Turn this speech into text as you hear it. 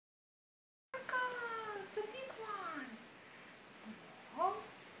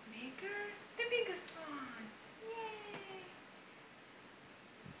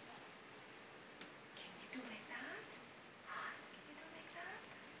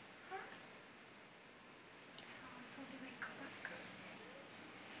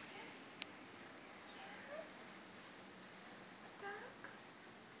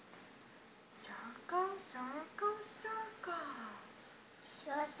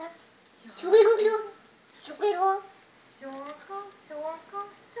Circle. Circle, circle,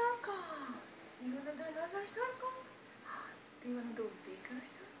 circle. You wanna do another circle? Do you wanna do a bigger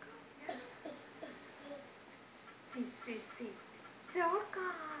circle? Yes. See.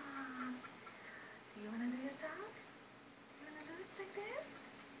 Circle. Do you wanna do yourself? You wanna do it like this?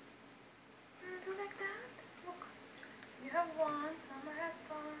 You wanna do like that? Look, you have one. Mama has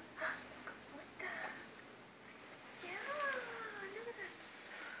one. Look, like that. Yeah, look at that.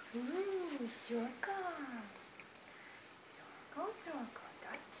 Ooh, circle. Circle, circle,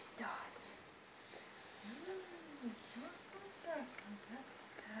 dot. Ooh, circle, dot.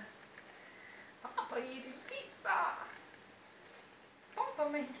 Papa eating pizza. Papa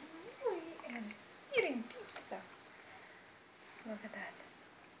making movie and eating pizza. Look at that.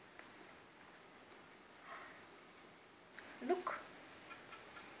 Look.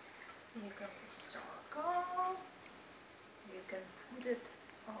 You can put circle. You can put it.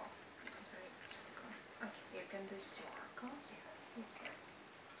 Oh, circle. Okay, you can do circle. Yes, you can.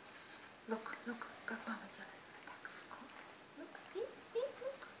 Look, как мама делает. Так. Look, see,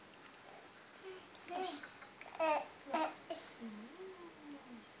 look. Hey. Circle.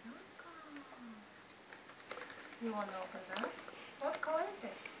 You want to open that? What color is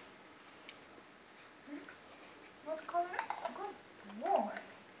this? What color? Good boy.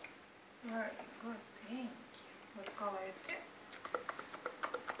 Very good, thank you. What color is this?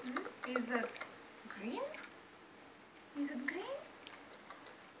 Is it green? Is it green?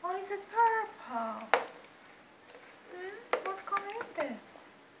 Or is it purple? What color is this?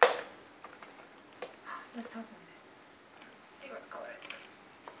 Let's open this. Let's see what color it is.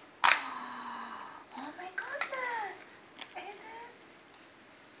 Oh my goodness! It is.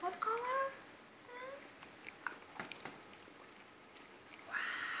 What color?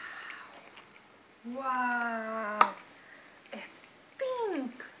 Wow!